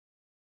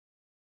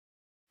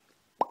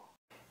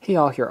Hey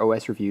all, here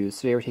OS Reviews.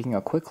 Today we're taking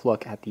a quick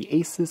look at the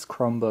ASUS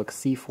Chromebook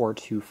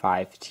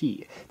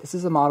C425T. This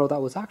is a model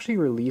that was actually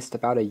released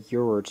about a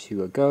year or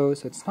two ago,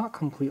 so it's not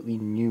completely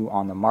new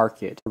on the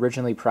market.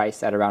 Originally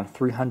priced at around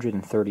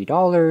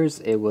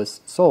 $330, it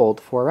was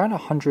sold for around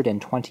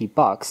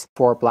 $120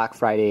 for Black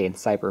Friday and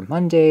Cyber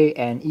Monday,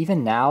 and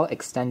even now,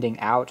 extending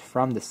out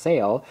from the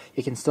sale,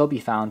 it can still be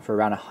found for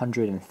around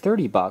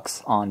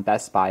 $130 on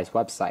Best Buy's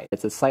website.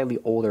 It's a slightly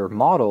older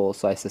model,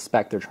 so I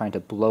suspect they're trying to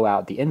blow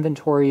out the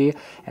inventory,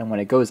 and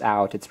when it goes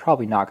out, it's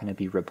probably not going to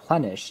be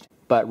replenished.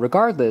 But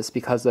regardless,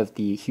 because of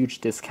the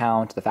huge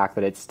discount, the fact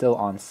that it's still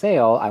on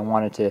sale, I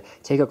wanted to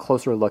take a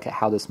closer look at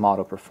how this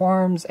model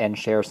performs and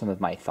share some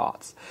of my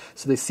thoughts.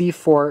 So the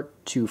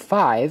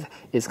C425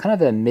 is kind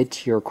of a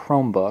mid-tier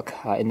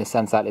Chromebook in the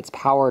sense that it's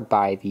powered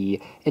by the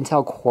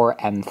Intel Core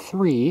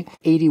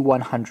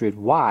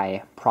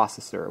M3-8100Y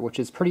processor, which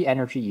is pretty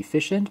energy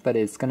efficient, but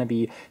it's going to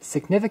be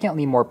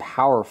significantly more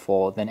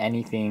powerful than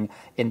anything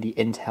in the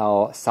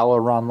Intel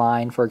Celeron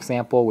line, for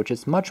example, which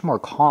is much more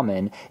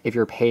common if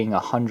you're paying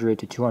 $100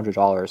 to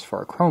 $200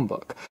 for a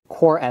Chromebook.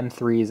 Core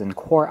M3s and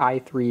Core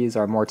i3s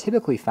are more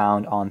typically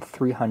found on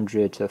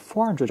 $300 to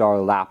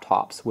 $400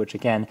 laptops, which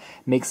again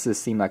makes this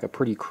seem like a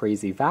pretty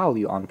crazy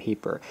value on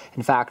paper.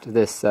 In fact,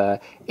 this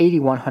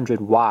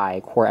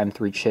 8100Y Core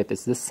M3 chip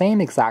is the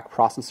same exact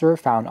processor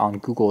found on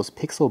Google's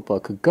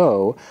Pixelbook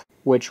Go,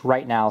 which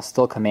right now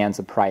still commands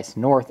a price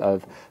north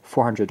of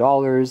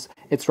 $400.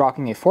 It's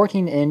rocking a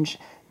 14-inch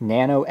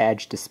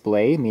NanoEdge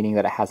display, meaning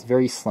that it has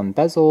very slim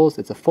bezels.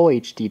 It's a full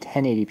HD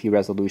 1080p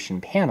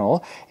resolution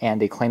panel, and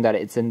they claim that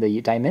it's in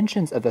the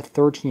dimensions of a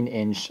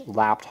 13-inch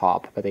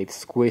laptop, but they've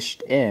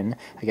squished in,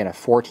 again, a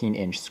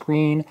 14-inch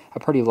screen, a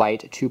pretty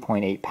light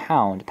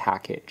 2.8-pound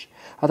package.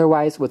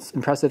 Otherwise, what's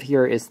impressive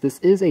here is this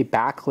is a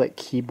backlit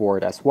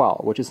keyboard as well,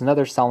 which is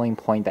another selling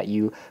point that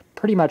you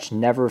pretty much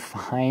never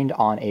find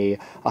on a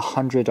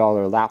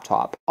 $100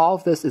 laptop. All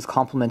of this is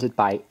complemented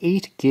by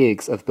 8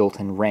 gigs of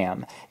built-in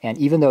RAM, and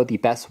even though the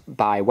Best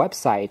Buy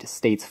website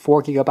states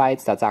 4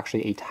 gigabytes, that's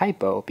actually a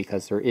typo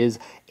because there is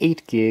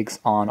 8 gigs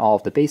on all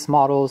of the base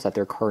models that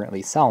they're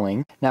currently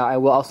selling. Now, I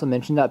will also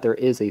mention that there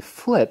is a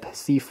flip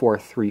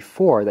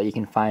C434 that you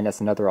can find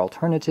as another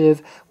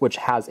alternative, which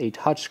has a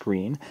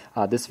touchscreen.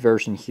 This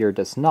version here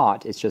does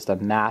not, it's just a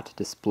matte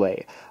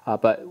display.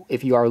 But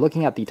if you are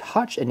looking at the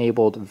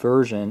touch-enabled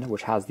version,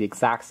 which has the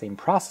exact same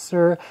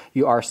processor,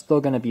 you are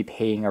still going to be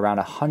paying around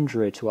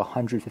 $100 to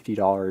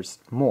 $150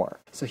 more.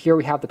 So here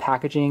we have the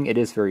packaging. It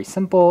is very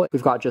simple.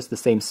 We've got just the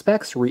same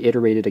specs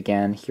reiterated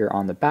again here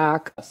on the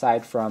back.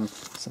 Aside from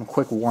some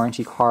quick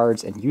warranty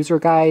cards and user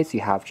guides, you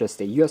have just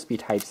a USB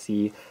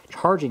Type-C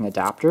charging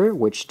adapter,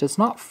 which does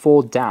not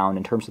fold down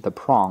in terms of the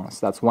prongs.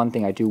 So that's one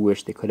thing I do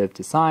wish they could have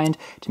designed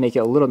to make it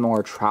a little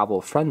more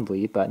travel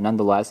friendly, but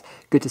nonetheless,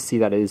 good to see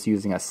that it is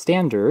using a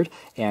standard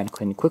and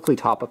can quickly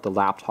top up the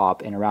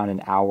laptop in around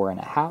an hour and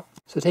a half.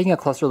 So taking a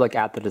closer look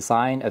at the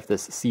design of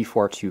this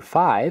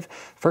C425,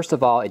 first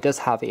of all, it does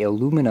have an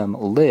aluminum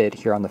lid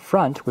here on the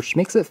front, which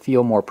makes it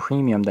feel more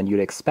premium than you'd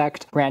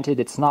expect. Granted,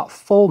 it's not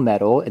full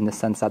metal in the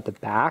sense that the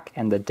back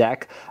and the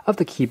deck of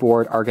the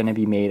keyboard are going to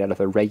be made out of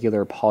a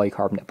regular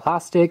polycarbonate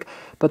plastic,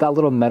 but that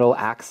little metal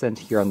accent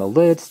here on the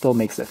lid still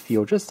makes it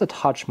feel just a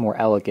touch more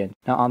elegant.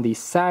 Now on the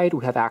side,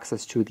 we have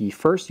access to the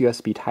first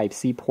USB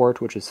Type-C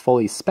port, which is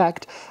fully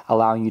spec'd,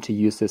 allowing you to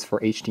use this for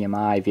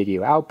HDMI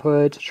video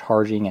output,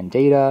 charging, and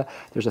data.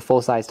 There's a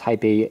full-size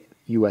Type-A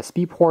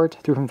USB port,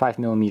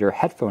 3.5mm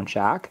headphone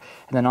jack,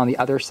 and then on the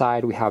other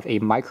side we have a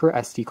micro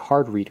SD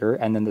card reader,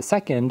 and then the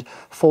second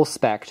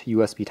full-spec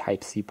USB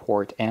Type-C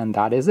port, and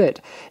that is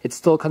it. It's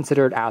still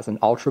considered as an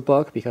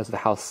ultrabook because of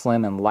how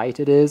slim and light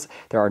it is.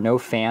 There are no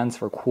fans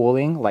for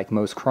cooling like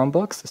most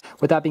Chromebooks.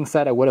 With that being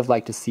said, I would have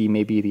liked to see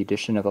maybe the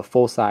addition of a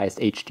full-sized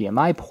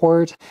HDMI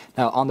port.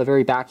 Now on the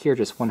very back here,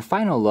 just one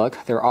final look,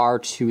 there are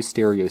 2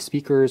 stereo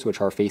speakers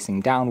which are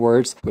facing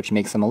downwards, which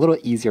makes them a little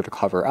easier to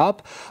cover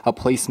up. A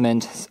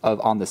placement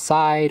of on the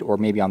side or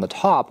maybe on the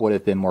top would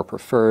have been more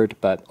preferred,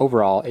 but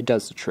overall it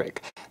does the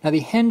trick. Now the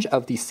hinge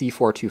of the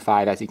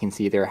C425, as you can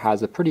see there,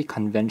 has a pretty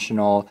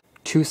conventional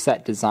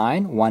 2-set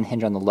design, one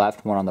hinge on the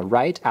left, one on the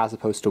right, as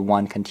opposed to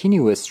one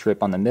continuous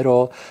strip on the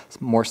middle,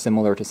 more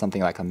similar to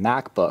something like a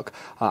MacBook.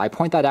 I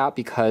point that out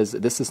because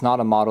this is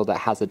not a model that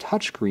has a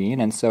touchscreen,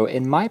 and so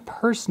in my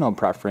personal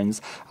preference,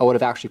 I would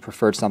have actually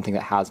preferred something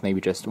that has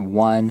maybe just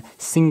one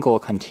single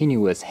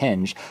continuous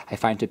hinge. I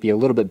find it to be a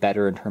little bit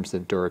better in terms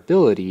of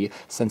durability,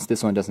 since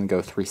this one doesn't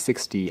go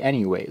 360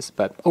 anyways,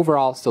 but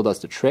overall still does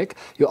the trick.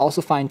 You'll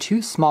also find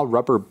 2 small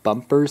rubber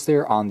bumpers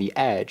there on the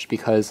edge,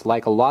 because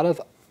like a lot of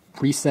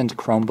recent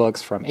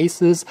Chromebooks from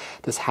ASUS,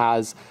 this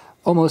has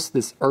almost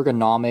this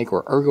ergonomic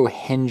or ergo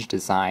hinge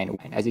design.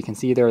 As you can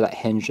see there, that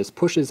hinge just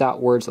pushes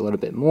outwards a little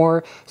bit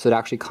more, so it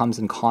actually comes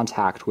in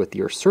contact with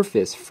your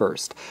surface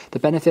first. The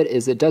benefit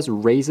is it does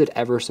raise it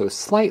ever so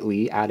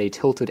slightly at a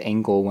tilted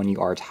angle when you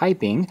are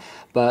typing,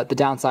 but the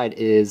downside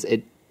is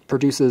it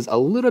produces a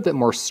little bit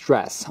more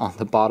stress on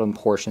the bottom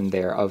portion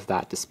there of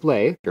that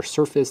display. Your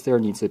surface there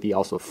needs to be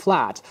also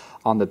flat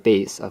on the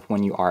base of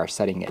when you are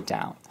setting it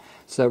down.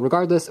 So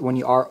regardless, when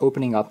you are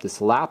opening up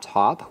this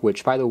laptop,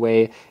 which by the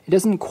way, it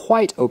doesn't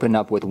quite open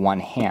up with one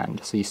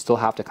hand, so you still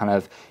have to kind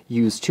of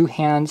use two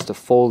hands to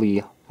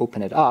fully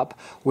open it up,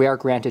 we are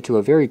granted to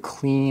a very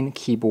clean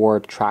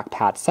keyboard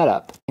trackpad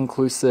setup,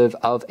 inclusive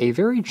of a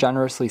very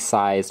generously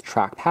sized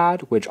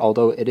trackpad, which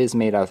although it is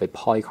made out of a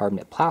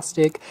polycarbonate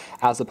plastic,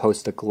 as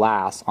opposed to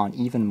glass on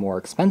even more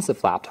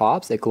expensive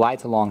laptops, it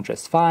glides along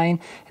just fine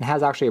and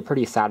has actually a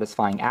pretty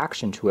satisfying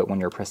action to it when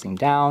you're pressing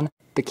down.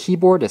 The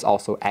keyboard is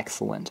also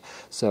excellent.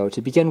 So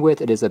to begin with,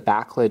 it is a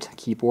backlit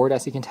keyboard,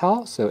 as you can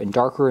tell. So in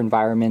darker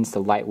environments,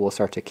 the light will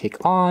start to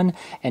kick on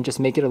and just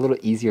make it a little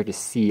easier to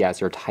see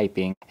as you're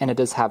typing. And it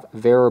does have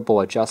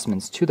variable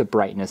adjustments to the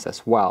brightness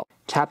as well.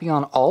 Tapping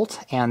on Alt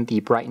and the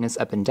brightness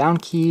up and down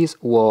keys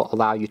will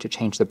allow you to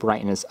change the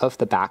brightness of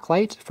the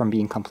backlight from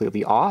being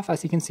completely off,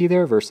 as you can see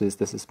there, versus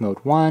this is mode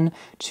 1,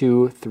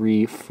 2,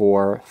 3,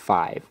 4,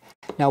 5.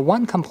 Now,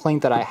 one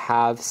complaint that I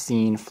have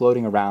seen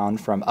floating around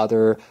from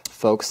other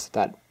folks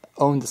that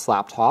own this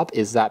laptop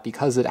is that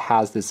because it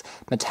has this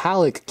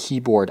metallic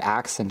keyboard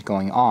accent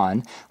going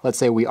on, let's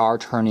say we are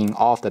turning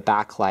all of the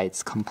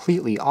backlights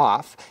completely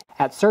off,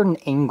 at certain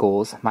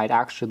angles might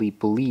actually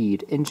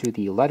bleed into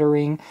the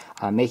lettering,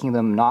 making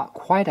them not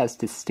quite as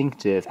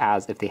distinctive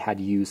as if they had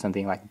used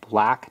something like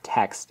black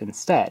text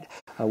instead.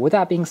 With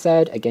that being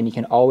said, again, you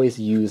can always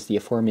use the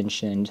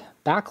aforementioned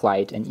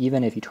backlight, and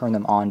even if you turn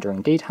them on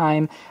during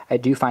daytime, I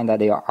do find that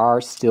they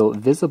are still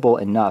visible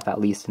enough, at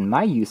least in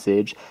my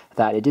usage,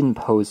 that it didn't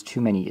pose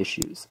too many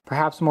issues.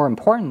 Perhaps more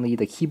importantly,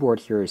 the keyboard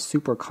here is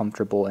super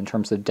comfortable in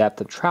terms of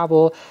depth of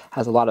travel,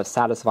 has a lot of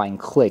satisfying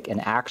click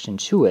and action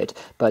to it,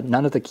 but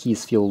none of the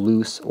keys feel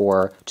loose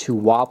or too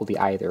wobbly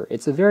either.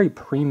 It's a very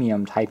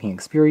premium typing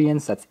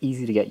experience that's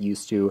easy to get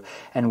used to,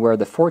 and where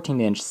the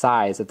 14-inch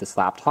size of this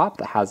laptop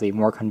that has a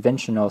more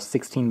conventional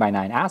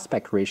 16:9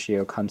 aspect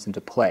ratio comes into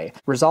play,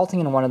 resulting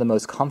in one of the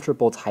most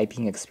comfortable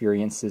typing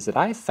experiences that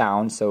I've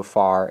found so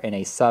far in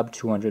a sub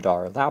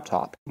 $200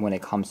 laptop when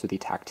it comes to the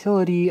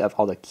tactility of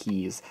all the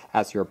keys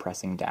as you're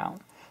pressing down.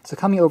 So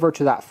coming over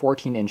to that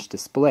 14-inch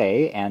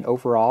display, and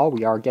overall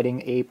we are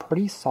getting a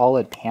pretty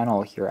solid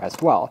panel here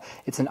as well.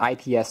 It's an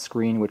IPS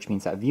screen, which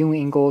means that viewing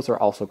angles are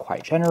also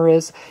quite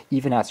generous.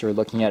 Even as you're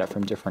looking at it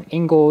from different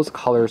angles,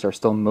 colors are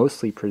still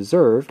mostly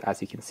preserved,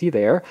 as you can see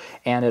there,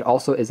 and it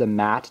also is a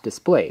matte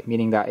display,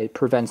 meaning that it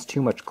prevents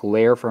too much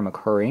glare from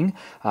occurring,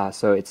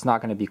 so it's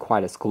not going to be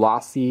quite as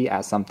glossy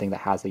as something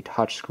that has a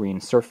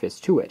touchscreen surface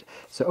to it.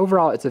 So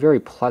overall, it's a very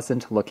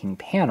pleasant looking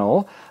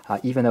panel,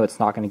 even though it's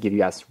not going to give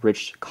you as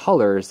rich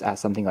colors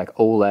as something like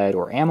OLED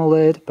or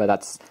AMOLED, but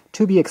that's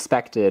to be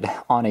expected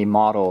on a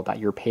model that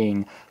you're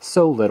paying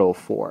so little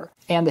for.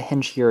 And the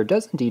hinge here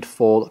does indeed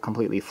fold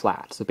completely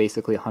flat, so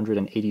basically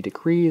 180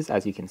 degrees,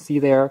 as you can see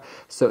there.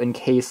 So in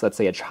case, let's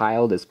say, a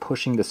child is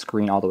pushing the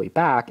screen all the way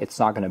back, it's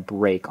not going to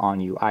break on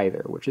you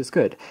either, which is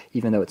good,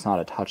 even though it's not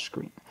a touch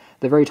screen.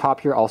 The very top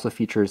here also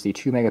features the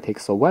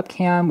 2-megapixel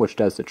webcam, which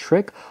does the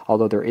trick,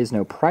 although there is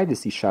no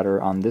privacy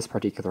shutter on this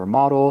particular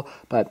model,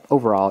 but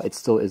overall it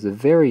still is a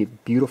very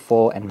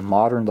beautiful and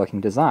modern looking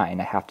design,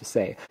 I have to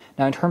say.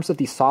 Now in terms of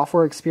the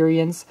software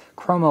experience,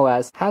 Chrome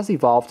OS has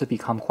evolved to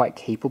become quite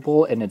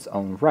capable in its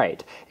own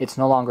right. It's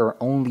no longer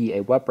only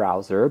a web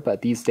browser,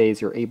 but these days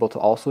you're able to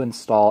also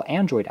install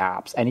Android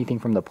apps, anything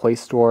from the Play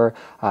Store.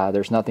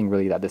 There's nothing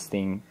really that this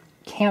thing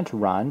can't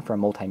run, from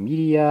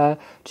multimedia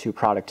to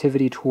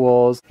productivity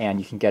tools, and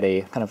you can get a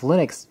kind of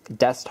Linux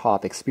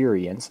desktop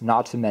experience,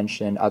 not to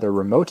mention other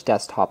remote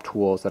desktop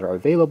tools that are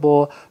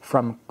available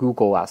from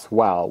Google as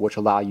well, which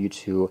allow you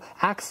to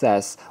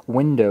access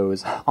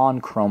Windows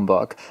on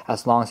Chromebook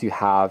as long as you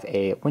have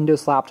a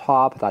Windows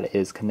laptop that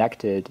is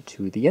connected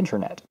to the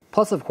internet.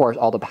 Plus, of course,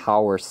 all the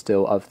power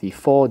still of the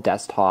full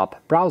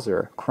desktop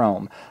browser,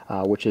 Chrome,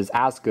 which is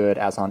as good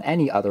as on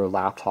any other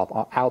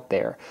laptop out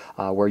there,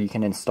 where you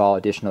can install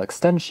additional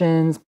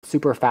extensions,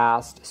 super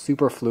fast,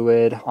 super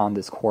fluid on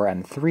this Core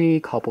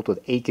M3, coupled with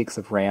 8 gigs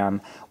of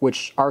RAM,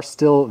 which are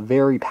still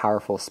very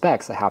powerful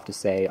specs, I have to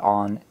say,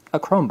 on a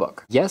Chromebook.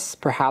 Yes,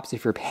 perhaps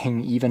if you're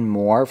paying even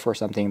more for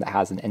something that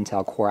has an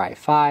Intel Core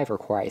i5 or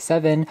Core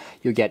i7,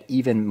 you'll get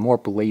even more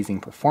blazing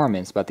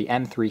performance, but the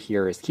M3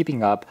 here is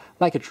keeping up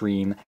like a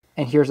dream.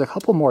 And here's a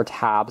couple more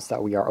tabs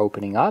that we are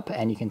opening up,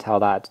 and you can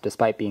tell that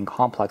despite being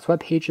complex web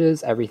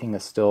pages, everything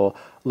is still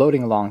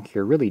loading along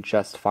here really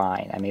just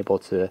fine. I'm able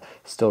to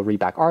still read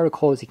back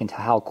articles. You can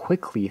tell how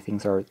quickly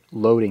things are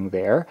loading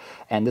there.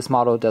 And this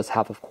model does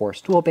have, of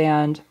course, dual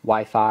band,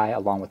 Wi-Fi,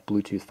 along with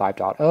Bluetooth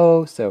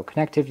 5.0, so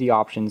connectivity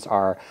options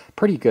are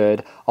pretty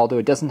good, although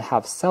it doesn't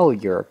have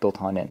cellular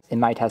built on it.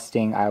 In my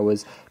testing, I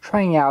was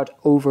trying out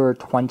over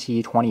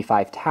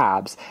 20-25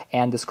 tabs,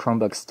 and this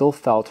Chromebook still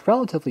felt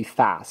relatively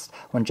fast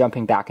when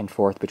jumping back and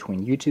forth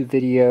between YouTube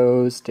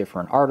videos,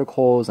 different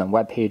articles, and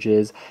web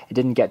pages. It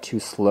didn't get too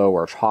slow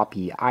or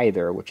choppy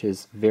either, which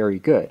is very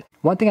good.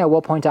 One thing I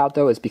will point out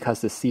though is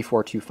because the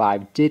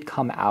C425 did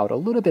come out a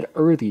little bit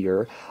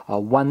earlier,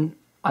 one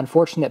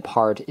unfortunate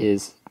part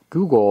is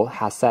Google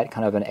has set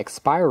kind of an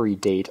expiry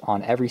date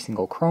on every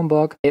single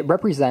Chromebook. It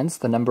represents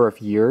the number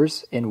of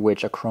years in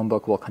which a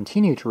Chromebook will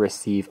continue to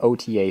receive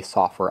OTA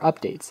software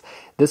updates.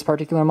 This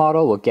particular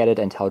model will get it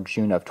until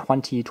June of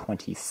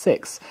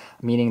 2026,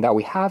 meaning that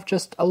we have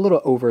just a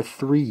little over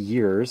 3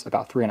 years,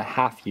 about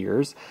 3.5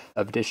 years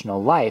of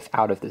additional life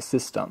out of the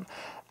system.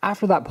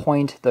 After that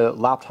point, the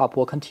laptop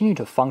will continue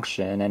to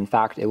function. In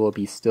fact, it will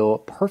be still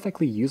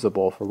perfectly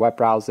usable for web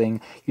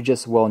browsing. You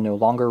just will no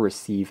longer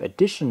receive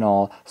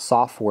additional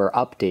software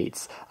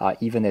updates,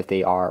 even if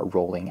they are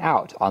rolling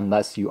out,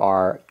 unless you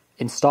are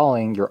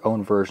installing your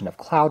own version of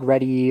Cloud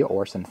Ready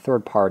or some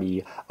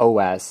third-party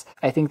OS.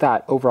 I think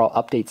that overall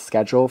update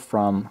schedule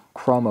from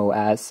Chrome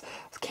OS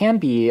can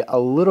be a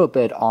little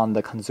bit on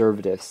the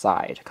conservative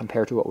side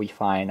compared to what we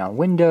find on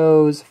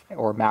Windows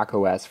or Mac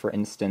OS, for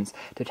instance.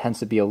 There tends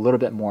to be a little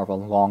bit more of a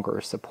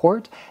longer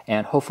support,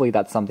 and hopefully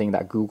that's something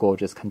that Google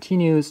just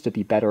continues to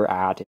be better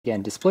at.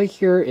 Again, display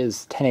here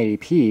is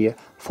 1080p.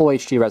 Full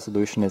HD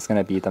resolution is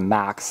going to be the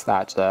max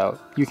that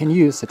you can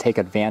use to take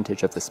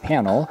advantage of this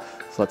panel.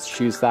 So let's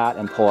choose that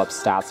and pull up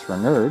stats for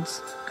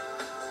nerds.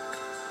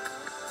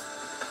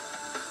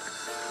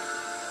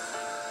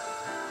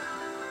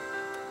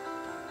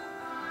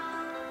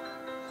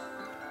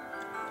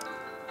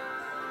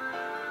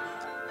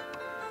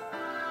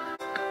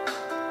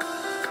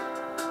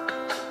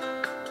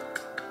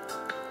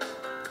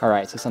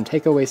 Alright, so some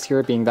takeaways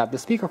here being that the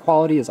speaker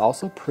quality is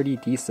also pretty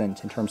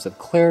decent in terms of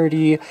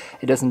clarity.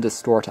 It doesn't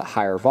distort at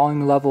higher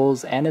volume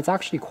levels, and it's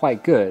actually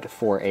quite good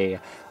for a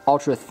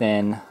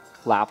ultra-thin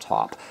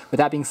laptop. With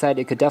that being said,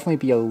 it could definitely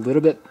be a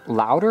little bit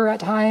louder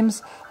at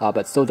times,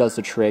 but still does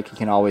the trick. You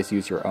can always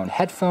use your own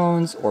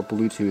headphones or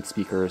Bluetooth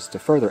speakers to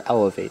further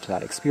elevate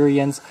that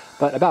experience,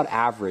 but about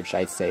average,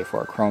 I'd say,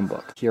 for a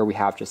Chromebook. Here we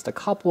have just a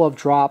couple of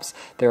drops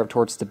there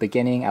towards the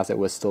beginning as it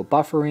was still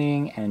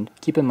buffering, and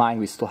keep in mind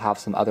we still have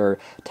some other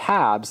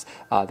tabs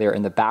there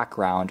in the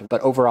background,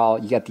 but overall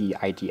you get the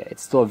idea.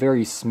 It's still a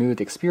very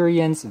smooth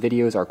experience.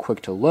 Videos are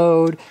quick to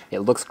load. It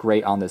looks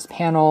great on this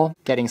panel.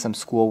 Getting some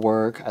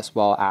schoolwork as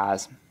well as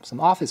some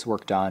office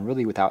work done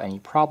really without any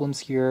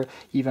problems here,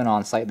 even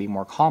on slightly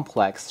more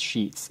complex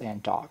sheets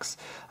and docs.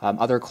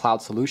 Other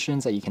cloud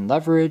solutions that you can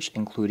leverage,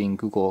 including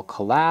Google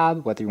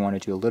Colab, whether you want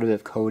to do a little bit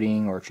of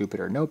coding or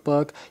Jupyter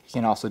Notebook, you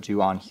can also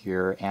do on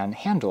here and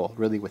handle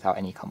really without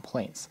any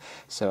complaints.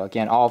 So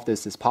again, all of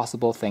this is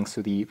possible thanks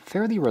to the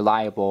fairly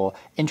reliable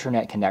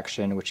internet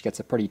connection, which gets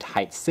a pretty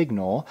tight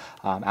signal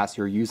as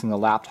you're using the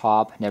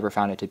laptop. Never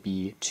found it to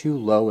be too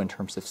low in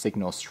terms of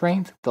signal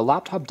strength. The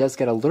laptop does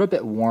get a little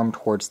bit warm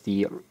towards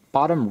the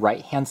bottom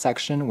right hand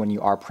section when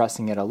you are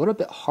pressing it a little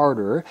bit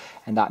harder,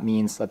 and that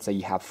means, let's say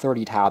you have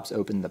 30 tabs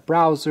open in the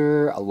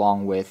browser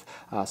along with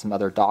some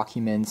other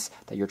documents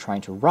that you're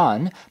trying to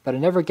run, but it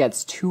never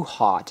gets too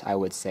hot, I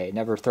would say.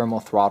 Never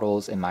thermal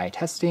throttles in my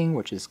testing,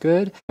 which is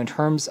good. In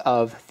terms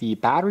of the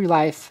battery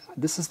life,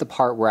 this is the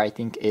part where I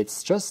think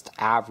it's just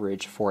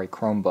average for a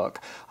Chromebook,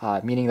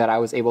 meaning that I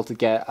was able to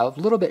get a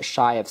little bit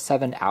shy of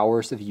 7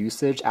 hours of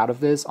usage out of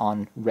this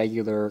on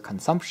regular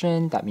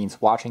consumption. That means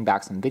watching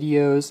back some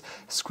videos,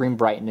 screen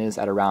brightness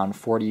at around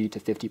 40 to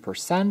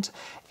 50%,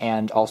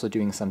 and also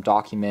doing some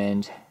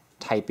document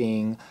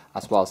typing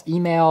as well as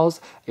emails.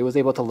 It was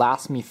able to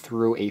last me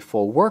through a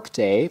full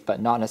workday, but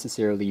not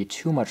necessarily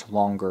too much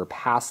longer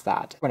past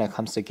that. When it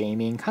comes to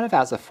gaming, kind of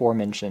as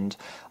aforementioned,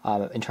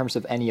 in terms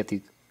of any of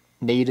the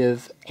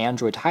native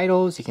Android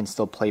titles, you can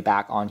still play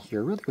back on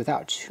here really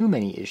without too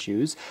many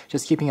issues,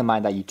 just keeping in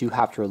mind that you do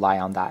have to rely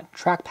on that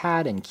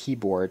trackpad and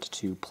keyboard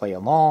to play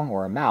along,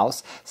 or a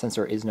mouse, since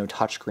there is no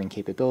touchscreen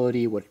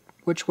capability,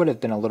 which would have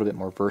been a little bit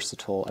more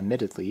versatile,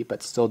 admittedly,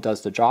 but still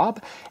does the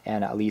job,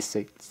 and at least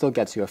it still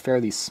gets you a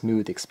fairly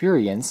smooth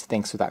experience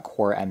thanks to that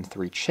Core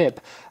M3 chip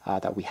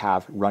that we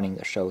have running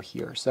the show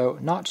here. So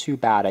not too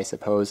bad, I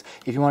suppose.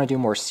 If you want to do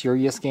more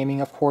serious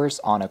gaming, of course,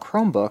 on a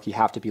Chromebook, you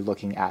have to be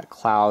looking at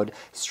cloud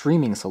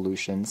streaming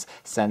solutions,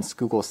 since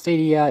Google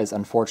Stadia is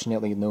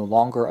unfortunately no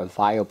longer a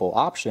viable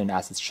option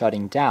as it's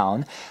shutting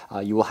down.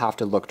 You will have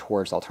to look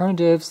towards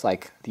alternatives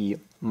like the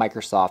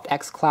Microsoft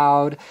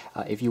xCloud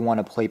if you want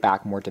to play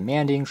back more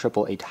demanding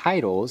AAA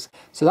titles.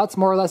 So that's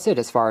more or less it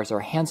as far as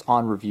our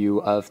hands-on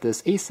review of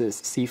this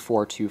ASUS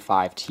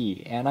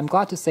C425T. And I'm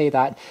glad to say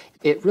that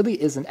it really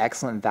is an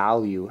excellent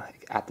value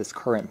at this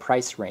current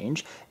price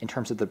range in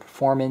terms of the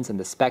performance and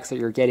the specs that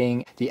you're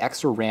getting. The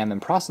extra RAM and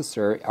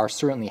processor are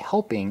certainly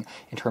helping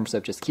in terms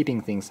of just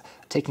keeping things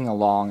ticking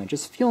along and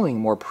just feeling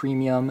more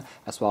premium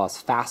as well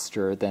as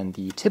faster than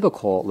the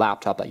typical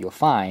laptop that you'll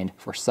find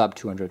for sub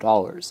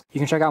 $200. You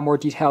can check out more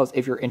details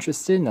if you're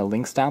interested in the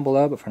links down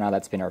below, but for now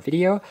that's been our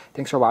video.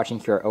 Thanks for watching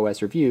here at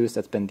OS Reviews.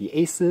 That's been the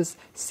ASUS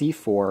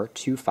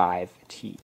C425T.